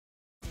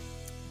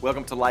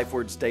Welcome to Life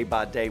Words Day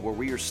by Day, where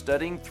we are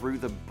studying through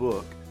the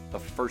book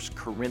of 1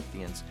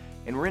 Corinthians,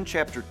 and we're in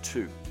chapter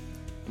 2.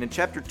 And in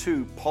chapter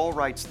 2, Paul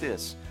writes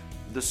this: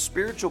 "The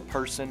spiritual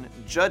person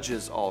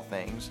judges all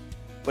things,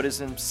 but is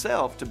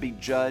himself to be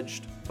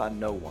judged by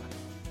no one."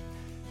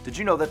 Did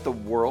you know that the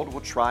world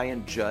will try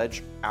and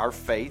judge our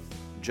faith,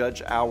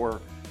 judge our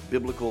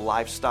biblical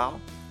lifestyle?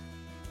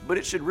 But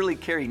it should really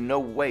carry no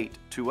weight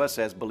to us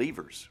as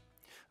believers.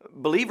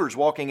 Believers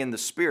walking in the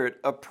Spirit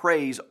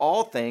appraise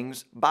all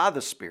things by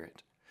the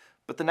Spirit,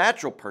 but the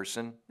natural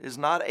person is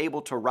not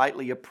able to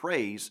rightly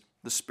appraise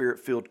the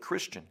Spirit-filled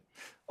Christian.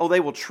 Oh, they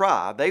will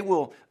try. They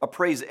will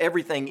appraise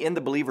everything in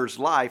the believer's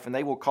life, and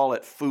they will call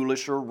it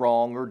foolish or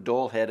wrong or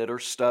dull-headed or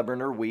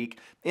stubborn or weak,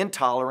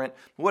 intolerant,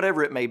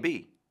 whatever it may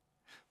be.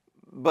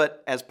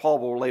 But as Paul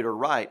will later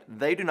write,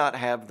 they do not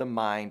have the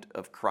mind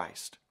of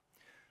Christ.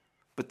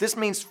 But this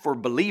means for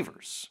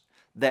believers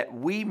that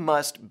we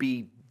must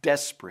be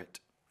desperate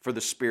for the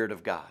Spirit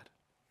of God.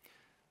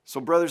 So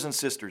brothers and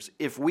sisters,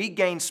 if we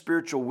gain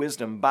spiritual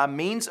wisdom by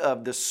means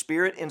of the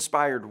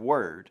Spirit-inspired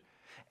Word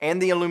and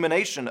the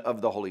illumination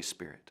of the Holy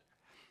Spirit,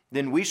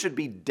 then we should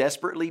be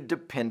desperately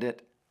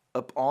dependent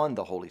upon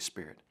the Holy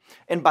Spirit.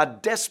 And by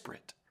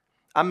desperate,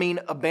 I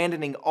mean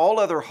abandoning all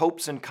other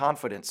hopes and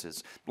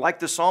confidences, like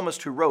the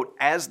psalmist who wrote,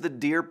 "As the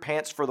deer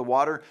pants for the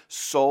water,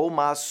 so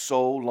my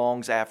soul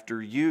longs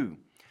after you."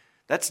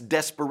 That's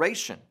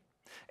desperation.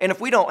 And if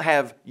we don't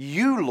have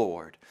you,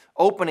 Lord,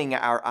 opening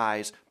our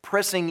eyes,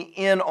 pressing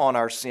in on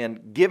our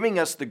sin, giving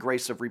us the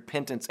grace of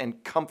repentance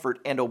and comfort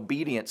and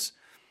obedience,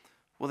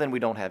 well, then we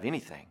don't have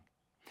anything.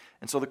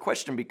 And so the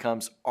question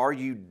becomes, are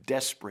you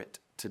desperate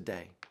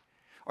today?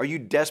 Are you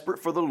desperate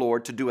for the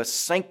Lord to do a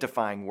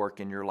sanctifying work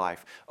in your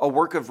life, a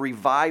work of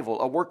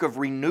revival, a work of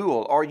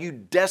renewal? Are you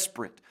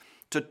desperate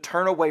to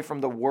turn away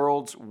from the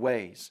world's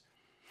ways?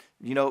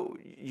 You know,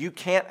 you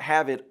can't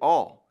have it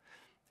all.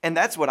 And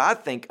that's what I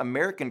think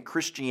American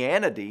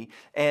Christianity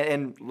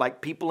and like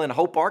people in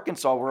Hope,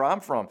 Arkansas, where I'm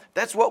from,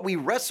 that's what we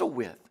wrestle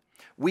with.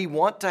 We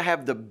want to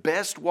have the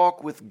best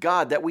walk with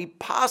God that we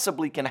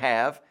possibly can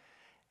have,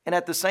 and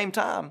at the same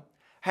time,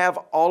 have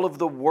all of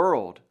the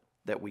world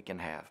that we can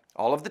have.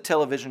 All of the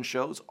television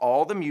shows,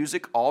 all the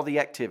music, all the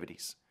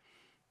activities.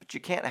 But you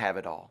can't have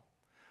it all.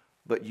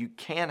 But you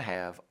can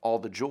have all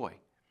the joy.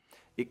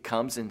 It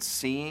comes in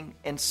seeing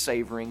and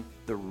savoring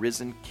the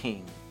risen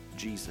King,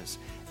 Jesus,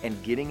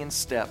 and getting in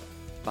step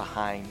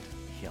behind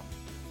Him.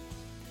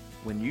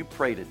 When you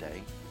pray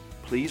today,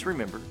 please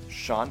remember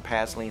Sean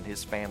Pasley and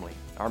his family,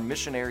 our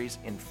missionaries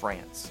in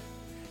France.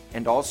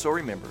 And also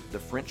remember the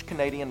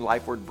French-Canadian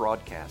Life Word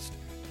broadcast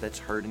that's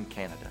heard in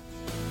Canada.